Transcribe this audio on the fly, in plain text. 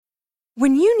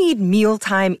When you need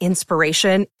mealtime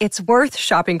inspiration, it's worth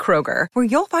shopping Kroger, where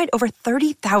you'll find over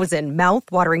 30,000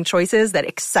 mouth-watering choices that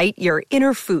excite your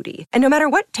inner foodie. And no matter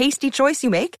what tasty choice you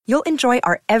make, you'll enjoy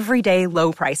our everyday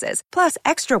low prices, plus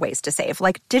extra ways to save,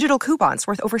 like digital coupons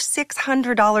worth over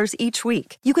 $600 each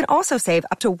week. You can also save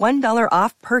up to $1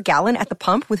 off per gallon at the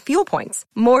pump with fuel points.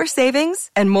 More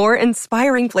savings and more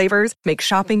inspiring flavors make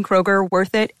shopping Kroger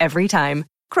worth it every time.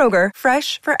 Kroger,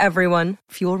 fresh for everyone.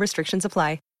 Fuel restrictions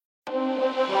apply.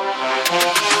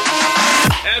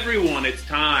 Everyone, it's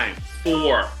time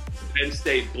for Penn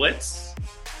State Blitz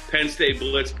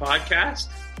podcast.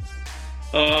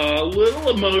 A little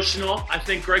emotional. I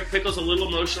think Greg Pickle's a little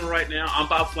emotional right now. I'm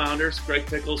Bob Flounders. Greg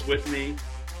Pickle's with me.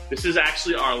 This is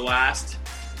actually our last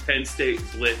Penn State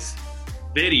Blitz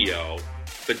video,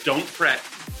 but don't fret,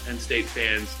 Penn State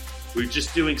fans. We're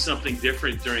just doing something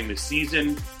different during the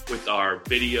season with our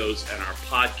videos and our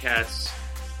podcasts.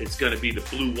 It's going to be the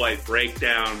blue-white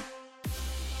breakdown.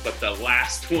 But the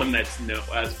last one that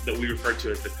we refer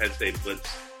to as the Penn State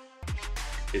Blitz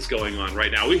is going on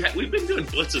right now. We've been doing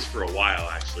blitzes for a while,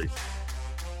 actually.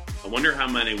 I wonder how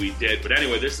many we did. But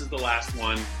anyway, this is the last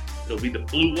one. It'll be the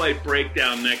blue-white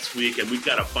breakdown next week, and we've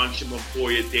got a bunch of them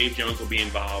for you. Dave Jones will be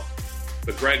involved.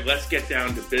 But Greg, let's get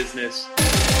down to business.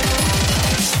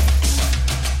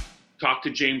 Talk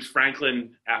to James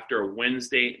Franklin after a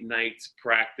Wednesday night's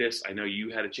practice. I know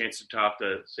you had a chance to talk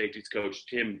to safeties coach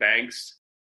Tim Banks.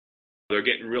 They're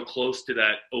getting real close to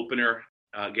that opener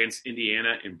against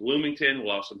Indiana in Bloomington.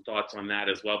 We'll have some thoughts on that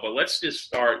as well. But let's just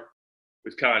start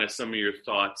with kind of some of your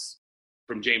thoughts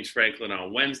from James Franklin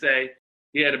on Wednesday.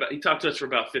 He talked to us for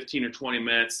about 15 or 20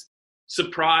 minutes.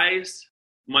 Surprised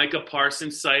Micah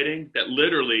Parsons sighting that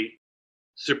literally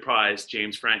surprised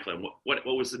James Franklin. What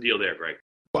was the deal there, Greg?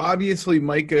 Well, obviously,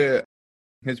 Micah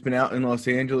has been out in Los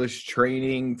Angeles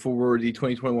training for the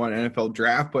 2021 NFL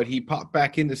Draft, but he popped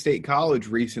back into State College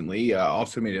recently,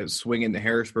 also made a swing into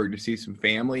Harrisburg to see some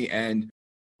family. And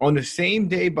on the same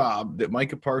day, Bob, that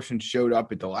Micah Parsons showed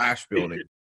up at the Lasch building,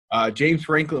 James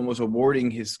Franklin was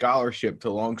awarding his scholarship to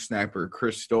long snapper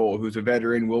Chris Stoll, who's a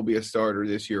veteran, will be a starter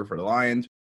this year for the Lions.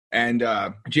 And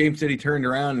James said he turned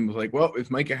around and was like, well,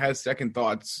 if Micah has second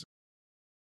thoughts,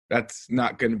 that's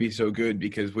not going to be so good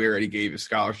because we already gave his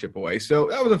scholarship away. So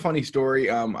that was a funny story.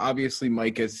 Obviously,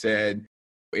 Micah said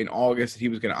in August that he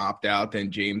was going to opt out.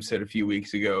 Then James said a few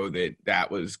weeks ago that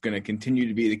was going to continue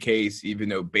to be the case, even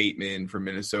though Bateman from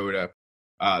Minnesota,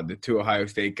 the two Ohio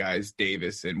State guys,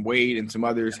 Davis and Wade, and some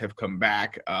others have come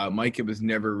back. Micah was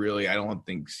never really, I don't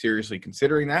think, seriously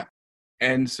considering that.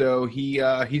 And so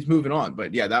he's moving on.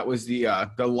 But, yeah, that was the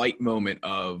light moment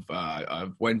of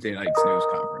Wednesday night's news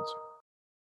conference.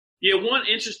 Yeah, one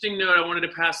interesting note I wanted to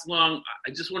pass along. I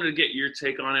just wanted to get your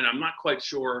take on it. I'm not quite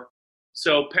sure.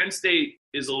 So Penn State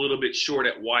is a little bit short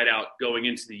at wideout going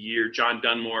into the year. John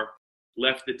Dunmore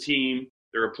left the team.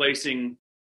 They're replacing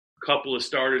a couple of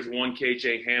starters, one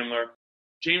KJ Hamler.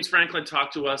 James Franklin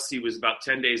talked to us. He was about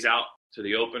 10 days out to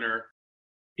the opener.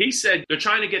 He said they're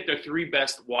trying to get their three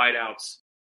best wideouts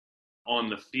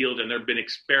on the field, and they've been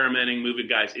experimenting, moving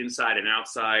guys inside and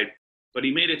outside. But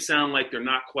he made it sound like they're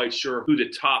not quite sure who the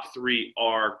top three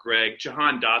are, Greg.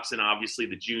 Jahan Dotson, obviously,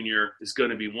 the junior, is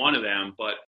going to be one of them.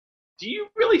 But do you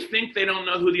really think they don't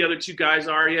know who the other two guys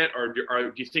are yet? Or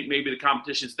do you think maybe the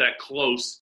competition's that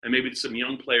close and maybe some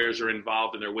young players are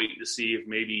involved and they're waiting to see if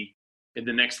maybe in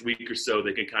the next week or so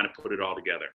they can kind of put it all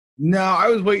together? No, I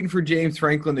was waiting for James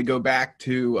Franklin to go back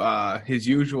to his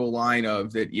usual line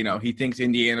of that, he thinks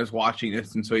Indiana's watching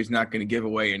this and so he's not going to give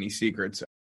away any secrets.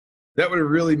 That would have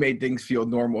really made things feel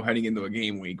normal heading into a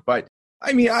game week. But,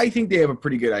 I think they have a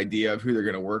pretty good idea of who they're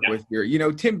going to work with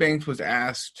here. Tim Banks was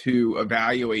asked to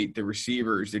evaluate the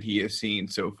receivers that he has seen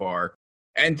so far.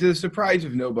 And to the surprise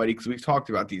of nobody, because we've talked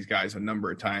about these guys a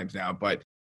number of times now, but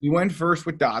he went first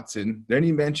with Dotson. Then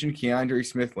he mentioned Keandre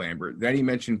Smith-Lambert. Then he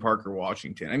mentioned Parker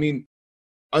Washington.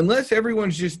 Unless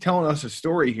everyone's just telling us a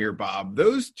story here, Bob,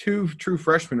 those two true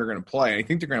freshmen are going to play. I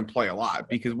think they're going to play a lot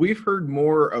because we've heard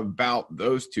more about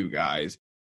those two guys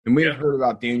than we have heard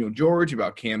about Daniel George,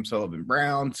 about Cam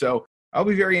Sullivan-Brown. So I'll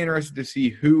be very interested to see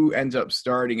who ends up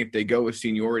starting, if they go with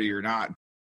seniority or not.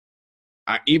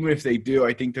 Even if they do,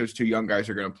 I think those two young guys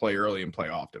are going to play early and play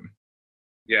often.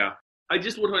 Yeah. I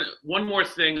just want one more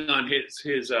thing on his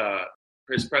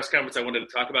press conference I wanted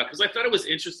to talk about because I thought it was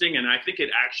interesting, and I think it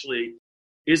actually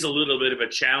is a little bit of a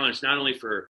challenge, not only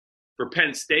for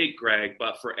Penn State, Greg,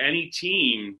 but for any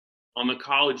team on the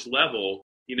college level.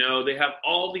 They have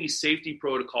all these safety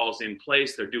protocols in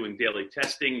place. They're doing daily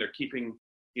testing. They're keeping,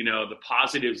 the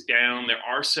positives down. There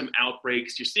are some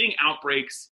outbreaks. You're seeing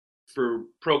outbreaks for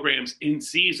programs in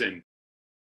season.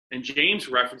 And James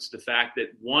referenced the fact that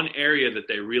one area that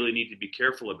they really need to be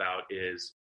careful about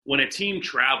is when a team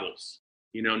travels,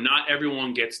 not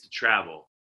everyone gets to travel.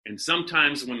 And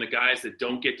sometimes when the guys that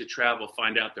don't get to travel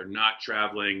find out they're not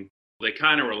traveling, they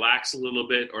kind of relax a little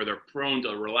bit, or they're prone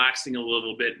to relaxing a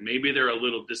little bit. Maybe they're a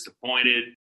little disappointed.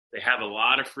 They have a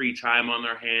lot of free time on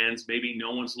their hands. Maybe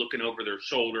no one's looking over their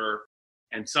shoulder.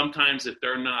 And sometimes if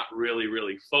they're not really,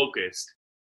 really focused,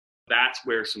 that's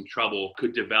where some trouble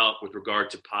could develop with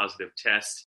regard to positive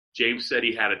tests. James said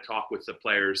he had a talk with the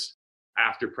players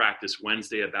after practice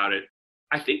Wednesday about it.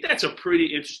 I think that's a pretty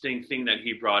interesting thing that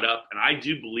he brought up, and I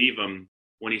do believe him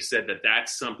when he said that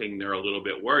that's something they're a little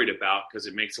bit worried about because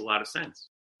it makes a lot of sense.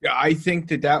 Yeah, I think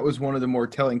that was one of the more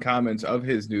telling comments of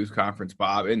his news conference,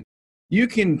 Bob. And you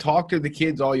can talk to the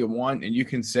kids all you want, and you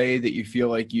can say that you feel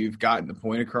like you've gotten the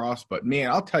point across, but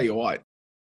man, I'll tell you what,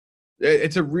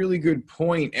 it's a really good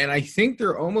point, and I think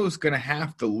they're almost going to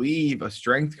have to leave a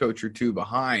strength coach or two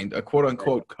behind, a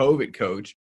quote-unquote COVID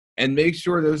coach, and make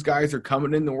sure those guys are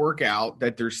coming in to work out,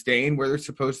 that they're staying where they're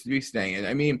supposed to be staying.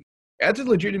 I mean, that's a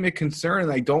legitimate concern,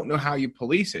 and I don't know how you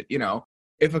police it.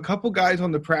 If a couple guys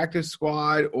on the practice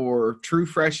squad or true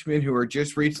freshmen who are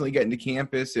just recently getting to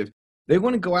campus, if they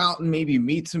want to go out and maybe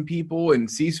meet some people and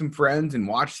see some friends and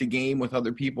watch the game with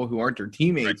other people who aren't their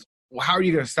teammates, right, well, how are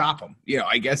you going to stop them?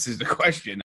 I guess is the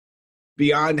question.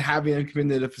 Beyond having them come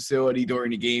into the facility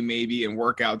during the game maybe and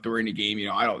work out during the game,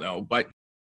 I don't know. But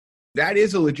that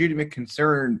is a legitimate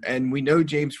concern, and we know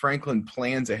James Franklin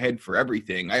plans ahead for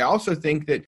everything. I also think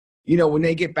that, when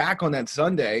they get back on that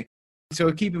Sunday,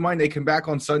 so keep in mind they come back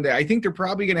on Sunday, I think they're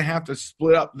probably going to have to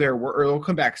split up their work, or they'll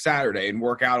come back Saturday and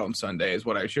work out on Sunday is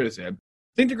what I should have said.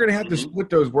 I think they're going to have to split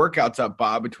those workouts up,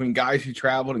 Bob, between guys who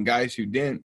traveled and guys who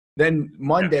didn't. Then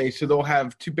Monday, so they'll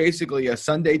have basically a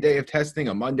Sunday day of testing,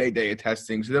 a Monday day of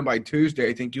testing. So then by Tuesday,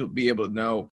 I think you'll be able to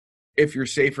know if you're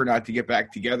safe or not to get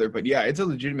back together. But yeah, it's a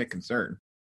legitimate concern.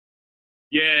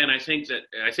 Yeah, and I think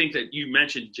that you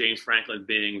mentioned James Franklin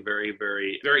being very,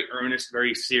 very, very earnest,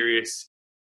 very serious.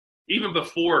 Even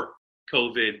before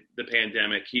COVID, the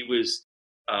pandemic, he was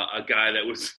a guy that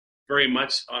was very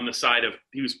much on the side of,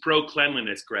 he was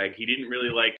pro-cleanliness, Greg. He didn't really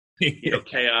like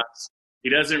chaos. He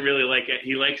doesn't really like it.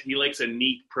 He likes a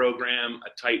neat program,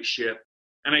 a tight ship.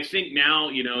 And I think now,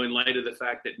 in light of the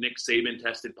fact that Nick Saban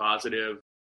tested positive,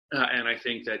 and I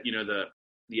think that,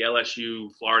 the LSU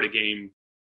Florida game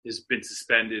has been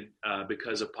suspended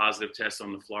because of positive tests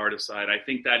on the Florida side, I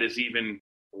think that has even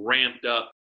ramped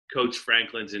up Coach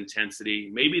Franklin's intensity.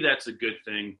 Maybe that's a good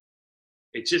thing.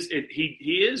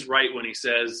 He is right when he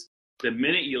says the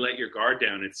minute you let your guard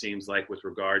down, it seems like with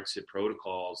regard to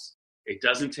protocols, it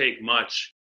doesn't take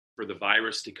much for the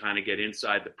virus to kind of get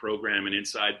inside the program and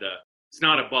inside it's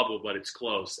not a bubble, but it's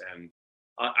close. And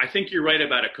I think you're right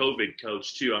about a COVID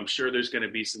coach too. I'm sure there's going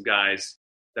to be some guys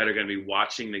that are going to be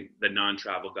watching the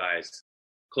non-travel guys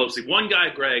closely. One guy,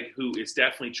 Greg, who is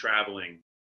definitely traveling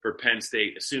for Penn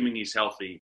State, assuming he's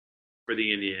healthy for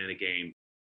the Indiana game,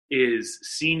 is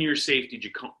senior safety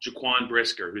Jaquan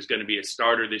Brisker, who's going to be a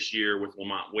starter this year with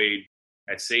Lamont Wade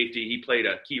at safety. He played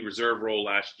a key reserve role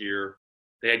last year.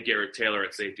 They had Garrett Taylor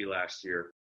at safety last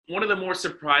year. One of the more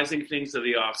surprising things of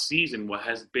the offseason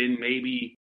has been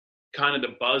maybe kind of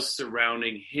the buzz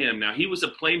surrounding him. Now, he was a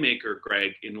playmaker,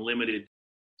 Greg, in limited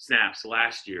snaps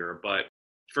last year, but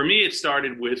for me, it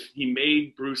started with he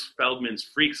made Bruce Feldman's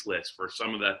Freaks list for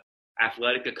some of the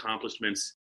athletic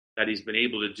accomplishments that he's been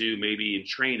able to do maybe in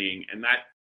training, and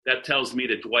that tells me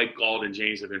that Dwight Galt and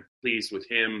James have been pleased with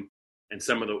him and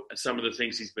some of the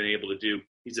things he's been able to do.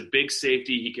 He's a big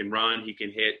safety. He can run. He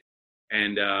can hit.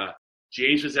 And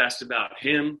James was asked about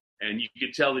him, and you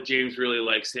could tell that James really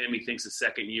likes him. He thinks the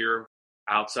second year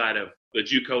outside of the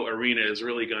JUCO arena is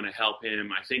really going to help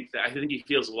him. I think he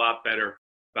feels a lot better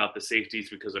about the safeties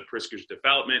because of Brisker's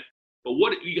development. But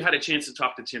you had a chance to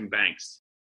talk to Tim Banks,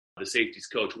 the safeties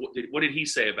coach. What did he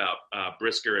say about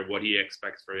Brisker and what he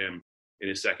expects for him in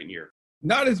his second year?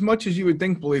 Not as much as you would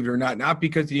think, believe it or not. Not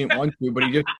because he didn't want to, but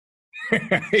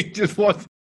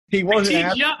he wasn't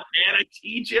asked. I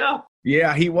teed you up.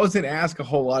 Yeah, he wasn't asked a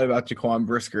whole lot about Jaquan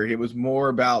Brisker. It was more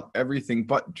about everything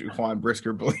but Jaquan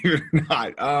Brisker, believe it or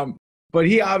not. But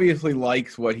he obviously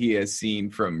likes what he has seen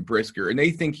from Brisker, and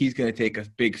they think he's going to take a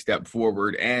big step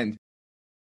forward. And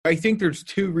I think there's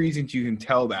two reasons you can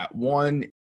tell that. One,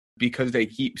 because they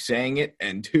keep saying it,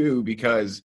 and two,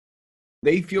 because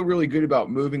they feel really good about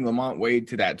moving Lamont Wade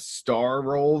to that star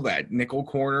role, that nickel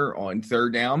corner on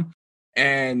third down.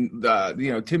 And,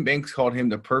 Tim Banks called him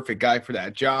the perfect guy for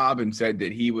that job and said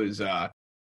that he was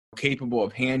capable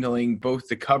of handling both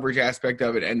the coverage aspect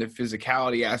of it and the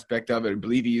physicality aspect of it. I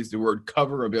believe he used the word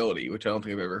coverability, which I don't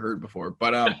think I've ever heard before.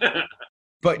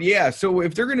 But yeah, so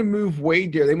if they're going to move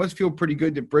Wade there, they must feel pretty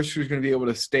good that Brister's going to be able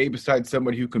to stay beside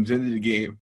somebody who comes into the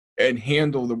game and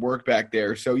handle the work back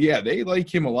there. So yeah, they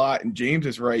like him a lot. And James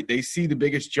is right. They see the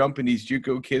biggest jump in these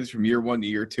JUCO kids from year 1 to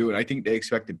year 2, and I think they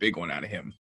expect a big one out of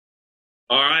him.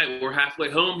 All right, we're halfway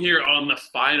home here on the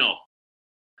final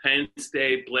Penn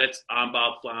State Blitz. I'm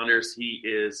Bob Flounders. He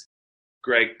is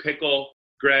Greg Pickle.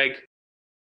 Greg,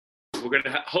 we're going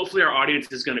to hopefully our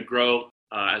audience is going to grow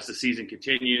as the season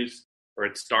continues, or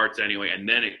it starts anyway, and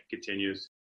then it continues.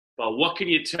 But what can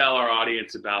you tell our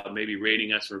audience about maybe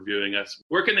rating us, reviewing us?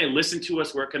 Where can they listen to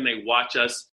us? Where can they watch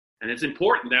us? And it's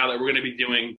important now that we're going to be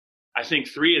doing, I think,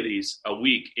 3 of these a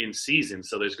week in season.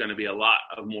 So there's going to be a lot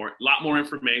more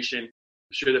information.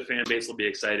 I'm sure the fan base will be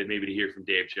excited maybe to hear from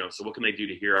Dave Jones. So what can they do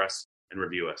to hear us and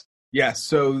review us? Yes,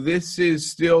 so this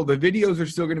is still – the videos are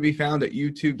still going to be found at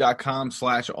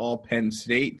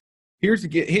youtube.com/allpennstate. Here's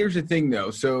the thing, though.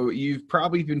 So you've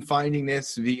probably been finding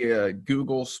this via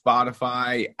Google,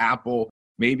 Spotify, Apple.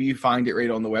 Maybe you find it right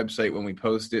on the website when we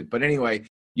post it. But anyway,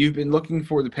 you've been looking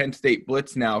for the Penn State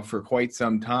Blitz now for quite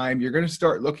some time. You're going to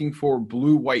start looking for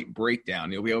Blue-White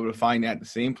Breakdown. You'll be able to find that at the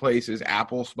same places,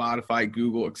 Apple, Spotify,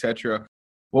 Google, etc.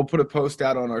 We'll put a post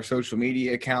out on our social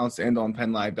media accounts and on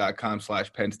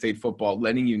PennLive.com/Penn State Football,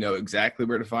 letting you know exactly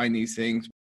where to find these things.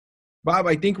 Bob,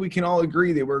 I think we can all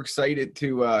agree that we're excited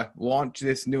to launch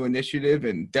this new initiative,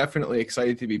 and definitely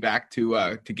excited to be back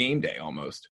to game day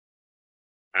almost.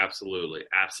 Absolutely.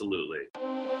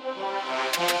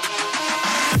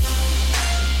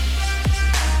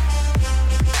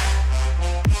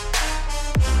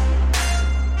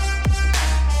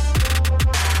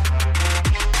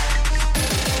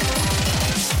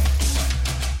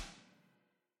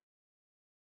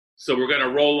 So we're going to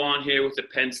roll on here with the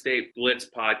Penn State Blitz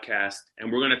podcast,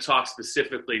 and we're going to talk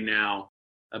specifically now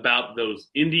about those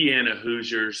Indiana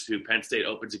Hoosiers who Penn State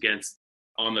opens against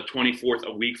on the 24th,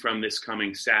 a week from this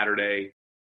coming Saturday.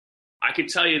 I can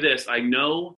tell you this.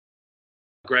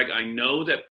 Greg, I know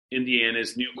that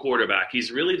Indiana's new quarterback,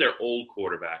 he's really their old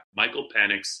quarterback, Michael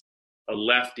Penix, a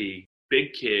lefty,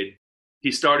 big kid.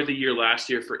 He started the year last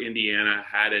year for Indiana,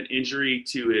 had an injury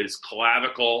to his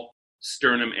clavicle,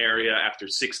 sternum area after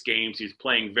 6 games. He's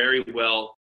playing very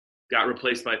well. Got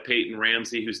replaced by Peyton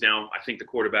Ramsey, who's now, I think, the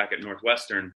quarterback at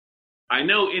Northwestern. I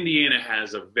know Indiana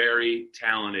has a very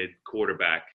talented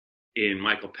quarterback in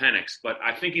Michael Penix, but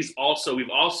I think we've also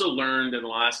learned in the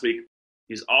last week,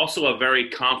 he's also a very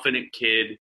confident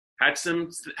kid. Had some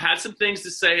things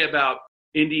to say about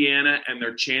Indiana and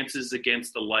their chances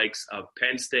against the likes of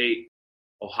Penn State,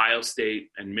 Ohio State,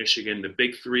 and Michigan, the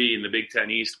big 3 in the Big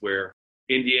Ten East, where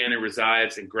Indiana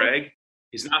resides. And Greg,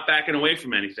 he's not backing away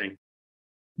from anything.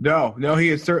 No, he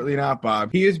is certainly not,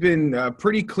 Bob. He has been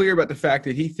pretty clear about the fact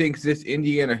that he thinks this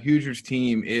Indiana Hoosiers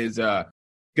team is going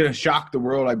to shock the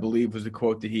world, I believe was the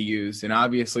quote that he used. And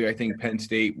obviously, I think Penn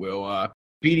State will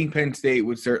beating Penn State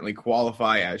would certainly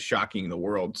qualify as shocking the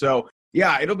world. So,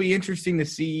 yeah, it'll be interesting to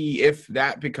see if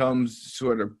that becomes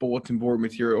sort of bulletin board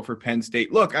material for Penn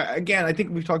State. Look, again, I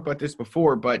think we've talked about this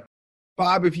before, but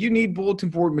Bob, if you need bulletin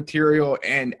board material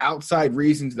and outside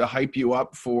reasons to hype you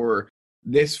up for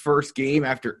this first game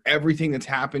after everything that's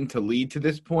happened to lead to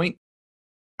this point,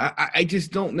 I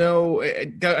just don't know. I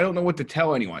don't know what to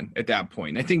tell anyone at that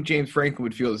point. I think James Franklin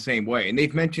would feel the same way. And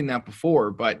they've mentioned that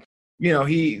before, but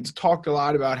he's talked a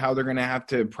lot about how they're going to have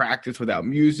to practice without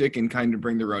music and kind of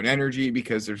bring their own energy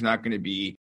because there's not going to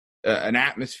be an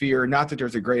atmosphere. Not that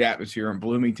there's a great atmosphere in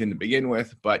Bloomington to begin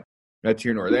with, but that's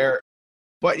here nor there.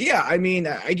 But, yeah, I mean,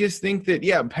 I just think that,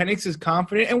 Penix is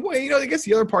confident. And, I guess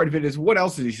the other part of it is what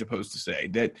else is he supposed to say?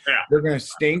 That they're going to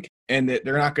stink and that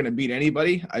they're not going to beat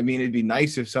anybody? I mean, it'd be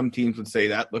nice if some teams would say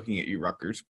that, looking at you,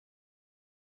 Rutgers.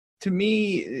 To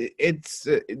me,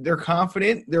 they're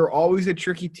confident. They're always a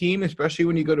tricky team, especially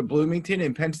when you go to Bloomington,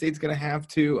 and Penn State's going to have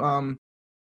to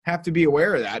be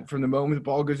aware of that from the moment the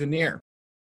ball goes in the air.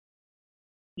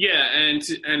 Yeah, and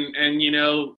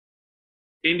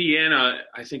Indiana,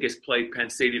 I think, has played Penn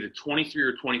State either 23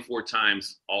 or 24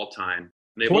 times all time.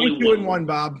 22-1,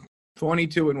 Bob.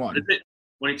 22-1.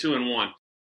 22-1.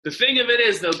 The thing of it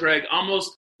is, though, Greg,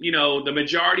 almost, the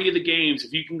majority of the games,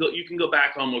 if you can go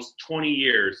back almost 20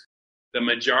 years, the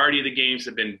majority of the games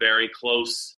have been very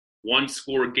close.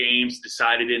 One-score games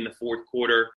decided in the fourth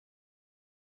quarter.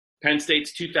 Penn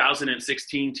State's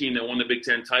 2016 team that won the Big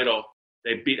Ten title,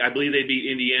 I believe they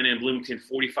beat Indiana and Bloomington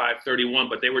 45-31,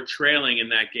 but they were trailing in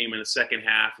that game in the second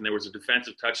half, and there was a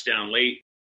defensive touchdown late.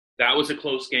 That was a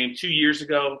close game. 2 years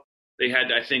ago,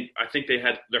 I think they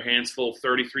had their hands full,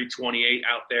 33-28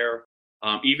 out there.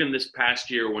 Even this past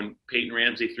year when Peyton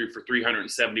Ramsey threw for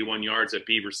 371 yards at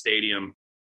Beaver Stadium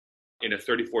in a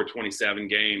 34-27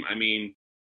 game. I mean,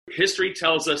 history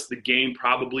tells us the game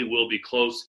probably will be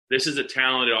close. This is a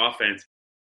talented offense.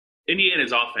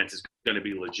 Indiana's offense is going to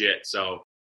be legit. So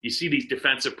you see these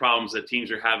defensive problems that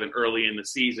teams are having early in the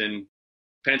season.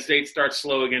 Penn State starts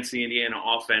slow against the Indiana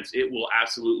offense. It will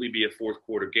absolutely be a fourth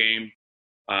quarter game.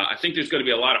 I think there's going to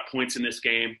be a lot of points in this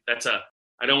game. It's a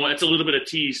little bit of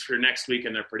tease for next week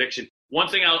and their prediction. One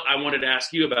thing I wanted to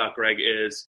ask you about, Greg,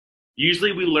 is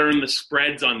usually we learn the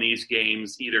spreads on these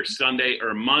games either Sunday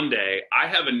or Monday. I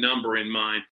have a number in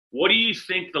mind. What do you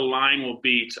think the line will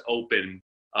be to open,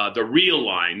 the real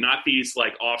line, not these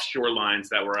like offshore lines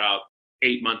that were out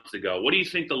 8 months ago? What do you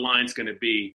think the line's going to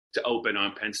be to open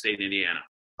on Penn State, Indiana?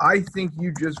 I think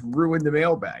you just ruined the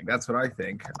mailbag. That's what I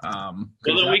think. Well,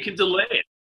 then we can delay it.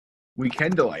 We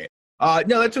can delay it.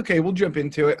 No, that's okay. We'll jump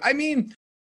into it. I mean,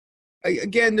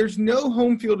 again, there's no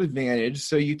home field advantage,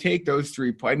 so you take those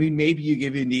 3 points. I mean, maybe you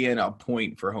give Indiana a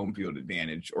point for home field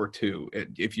advantage or 2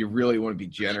 if you really want to be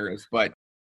generous. But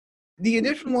the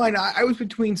initial line, I was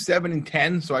between 7 and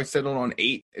 10, so I settled on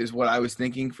 8 is what I was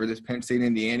thinking for this Penn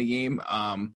State-Indiana game.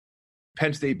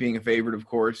 Penn State being a favorite, of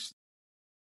course.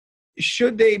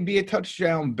 Should they be a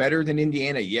touchdown better than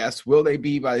Indiana? Yes. Will they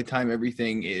be by the time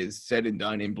everything is said and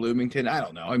done in Bloomington? I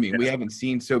don't know. I mean, we haven't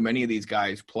seen so many of these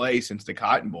guys play since the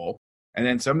Cotton Bowl. And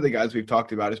then some of the guys we've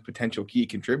talked about as potential key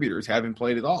contributors haven't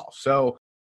played at all. So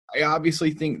I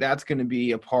obviously think that's going to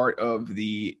be a part of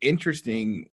the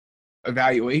interesting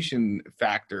evaluation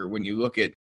factor when you look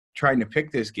at trying to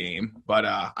pick this game. But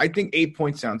I think 8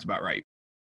 points sounds about right.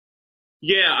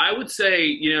 Yeah, I would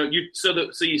say,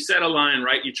 so you set a line,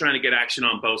 right? You're trying to get action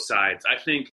on both sides. I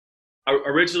think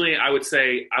originally I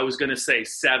was going to say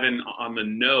 7 on the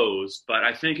nose, but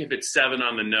I think if it's 7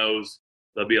 on the nose,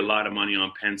 there'll be a lot of money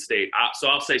on Penn State. So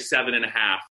I'll say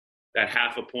 7.5. That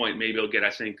half a point, maybe it'll get,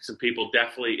 I think, some people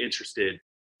definitely interested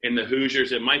in the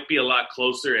Hoosiers. It might be a lot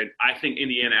closer, and I think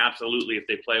Indiana absolutely, if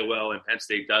they play well and Penn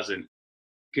State doesn't,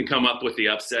 can come up with the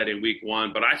upset in week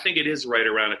 1. But I think it is right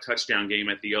around a touchdown game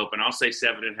at the open. I'll say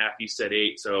 7.5. You said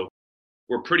 8. So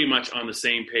we're pretty much on the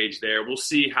same page there. We'll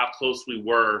see how close we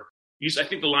were. I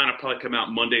think the line will probably come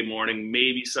out Monday morning,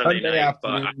 maybe Sunday night.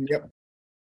 But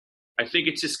I think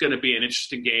it's just going to be an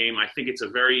interesting game. I think it's a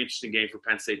very interesting game for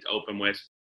Penn State to open with.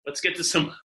 Let's get to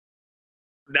some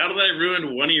 – now that I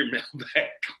ruined one of your mailbag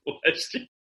questions,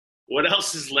 what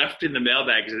else is left in the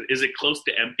mailbag? Is it close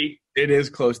to empty? It is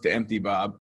close to empty,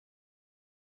 Bob.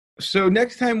 So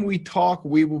next time we talk,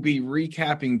 we will be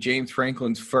recapping James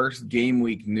Franklin's first game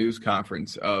week news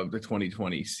conference of the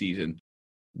 2020 season.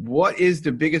 What is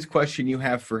the biggest question you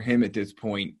have for him at this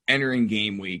point entering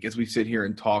game week as we sit here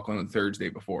and talk on the Thursday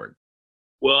before it?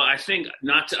 Well, I think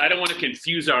I don't want to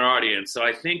confuse our audience, so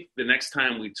I think the next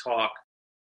time we talk.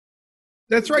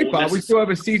 That's right, Bob. We still have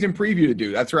a season preview to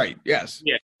do. That's right. Yes.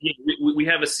 Yeah, we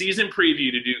have a season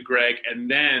preview to do, Greg,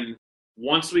 and then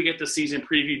once we get the season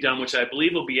preview done, which I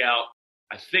believe will be out,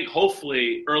 I think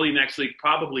hopefully early next week,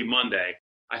 probably Monday.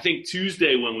 I think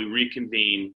Tuesday when we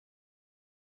reconvene,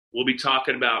 we'll be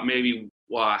talking about maybe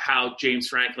how James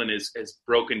Franklin has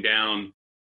broken down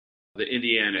the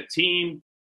Indiana team.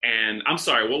 And I'm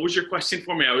sorry, what was your question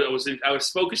for me? I was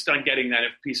focused on getting that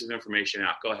piece of information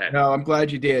out. Go ahead. No, I'm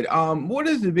glad you did. What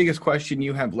is the biggest question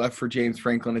you have left for James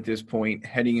Franklin at this point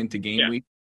heading into game week?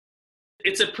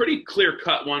 It's a pretty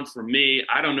clear-cut one for me.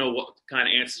 I don't know what kind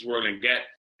of answers we're going to get.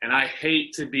 And I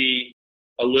hate to be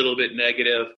a little bit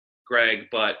negative, Greg,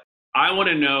 but I want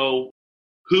to know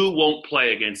who won't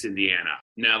play against Indiana.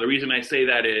 Now, the reason I say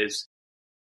that is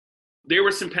there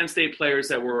were some Penn State players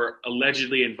that were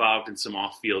allegedly involved in some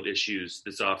off-field issues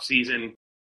this offseason.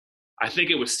 I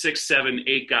think it was 6, 7,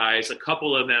 8 guys. A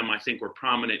couple of them I think were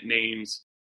prominent names.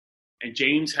 And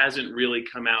James hasn't really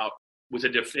come out with a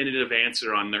definitive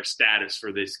answer on their status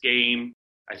for this game.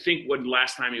 I think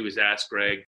last time he was asked,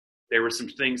 Greg, there were some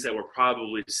things that were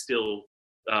probably still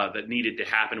that needed to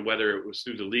happen, whether it was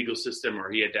through the legal system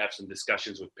or he had to have some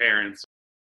discussions with parents.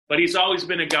 But he's always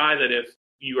been a guy that if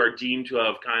you are deemed to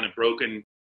have kind of broken,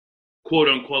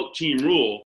 quote-unquote, team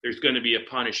rule, there's going to be a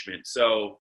punishment.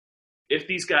 So if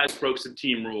these guys broke some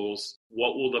team rules,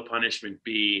 what will the punishment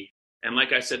be? And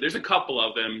like I said, there's a couple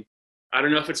of them. I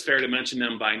don't know if it's fair to mention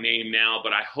them by name now,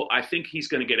 but I think he's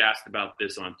going to get asked about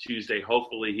this on Tuesday.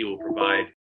 Hopefully he will provide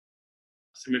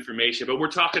some information. But we're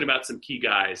talking about some key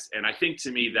guys. And I think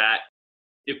to me that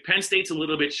if Penn State's a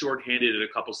little bit shorthanded at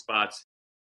a couple spots,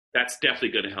 that's definitely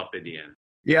going to help Indiana.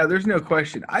 Yeah, there's no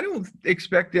question. I don't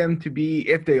expect them to be,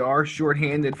 if they are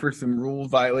shorthanded for some rule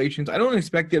violations, I don't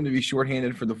expect them to be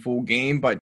shorthanded for the full game,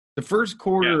 but the first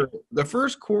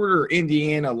quarter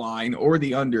Indiana line or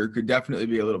the under could definitely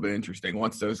be a little bit interesting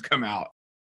once those come out.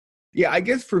 Yeah, I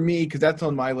guess for me, because that's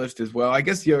on my list as well, I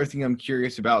guess the other thing I'm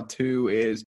curious about too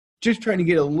is just trying to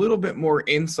get a little bit more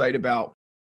insight about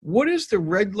what is the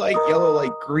red light, yellow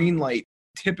light, green light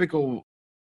typical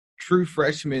true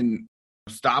freshman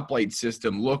stoplight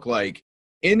system look like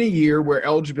in a year where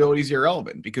eligibility is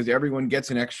irrelevant because everyone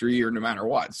gets an extra year no matter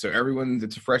what. So everyone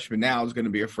that's a freshman now is going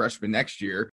to be a freshman next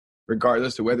year,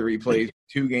 regardless of whether he plays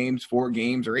 2 games, 4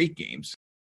 games, or 8 games.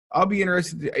 I'll be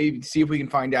interested to see if we can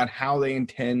find out how they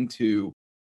intend to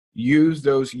use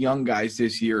those young guys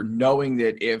this year, knowing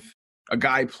that if a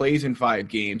guy plays in 5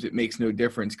 games, it makes no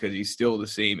difference because he's still the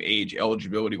same age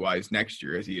eligibility-wise next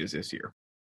year as he is this year.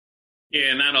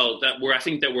 Yeah, and I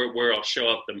think where I'll show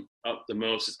up the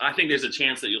most. I think there's a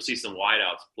chance that you'll see some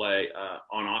wideouts play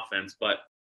on offense, but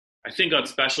I think on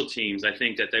special teams, I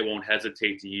think that they won't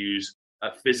hesitate to use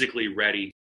a physically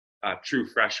ready true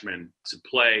freshman to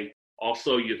play.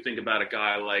 Also, you think about a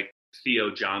guy like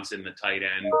Theo Johnson, the tight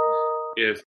end.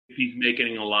 If he's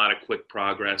making a lot of quick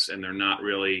progress and they're not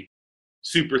really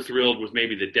super thrilled with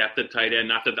maybe the depth of tight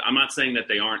end, I'm not saying that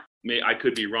they aren't. I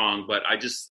could be wrong, but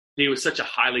he was such a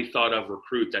highly thought of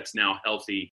recruit that's now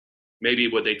healthy. Maybe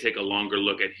would they take a longer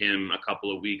look at him a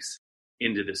couple of weeks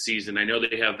into the season? I know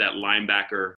they have that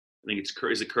linebacker. I think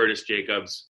is it Curtis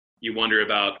Jacobs. You wonder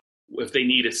about if they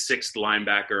need a 6th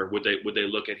linebacker, would they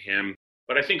look at him?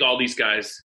 But I think all these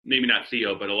guys, maybe not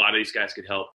Theo, but a lot of these guys could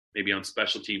help maybe on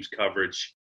special teams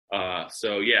coverage.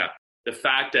 So yeah, the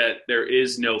fact that there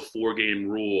is no 4-game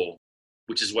rule,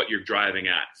 which is what you're driving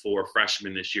at for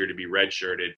freshmen this year to be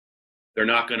redshirted, they're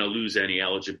not going to lose any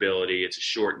eligibility. It's a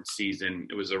shortened season.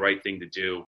 It was the right thing to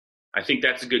do. I think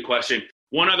that's a good question.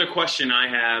 One other question I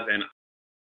have, and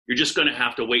you're just going to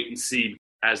have to wait and see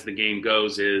as the game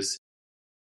goes, is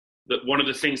that one of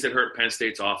the things that hurt Penn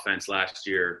State's offense last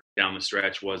year down the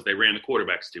stretch was they ran the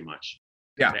quarterbacks too much.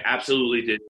 Yeah, they absolutely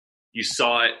did. You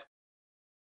saw it.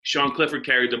 Sean Clifford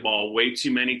carried the ball way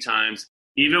too many times.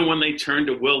 Even when they turned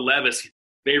to Will Levis,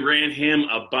 they ran him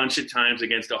a bunch of times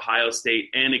against Ohio State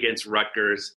and against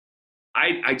Rutgers.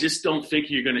 I just don't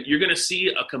think you're gonna see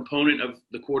a component of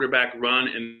the quarterback run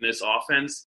in this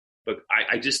offense, but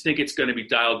I just think it's going to be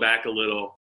dialed back a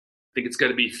little. I think it's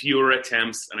going to be fewer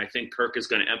attempts, and I think Kirk is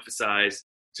going to emphasize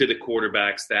to the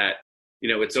quarterbacks that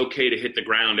it's okay to hit the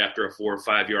ground after a 4 or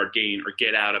 5 yard gain or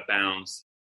get out of bounds,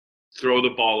 throw the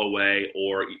ball away,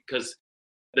 or because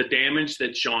the damage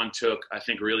that Sean took, I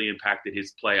think, really impacted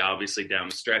his play, obviously, down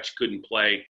the stretch. Couldn't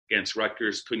play against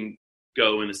Rutgers, couldn't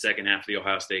go in the second half of the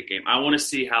Ohio State game. I want to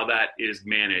see how that is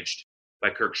managed by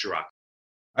Kirk Ciarrocca.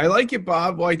 I like it,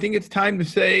 Bob. Well, I think it's time to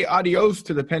say adios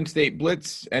to the Penn State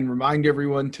Blitz and remind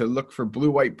everyone to look for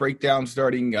Blue-White Breakdown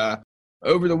starting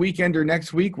over the weekend or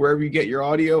next week, wherever you get your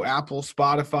audio, Apple,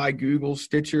 Spotify, Google,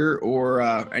 Stitcher, or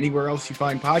anywhere else you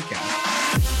find podcasts.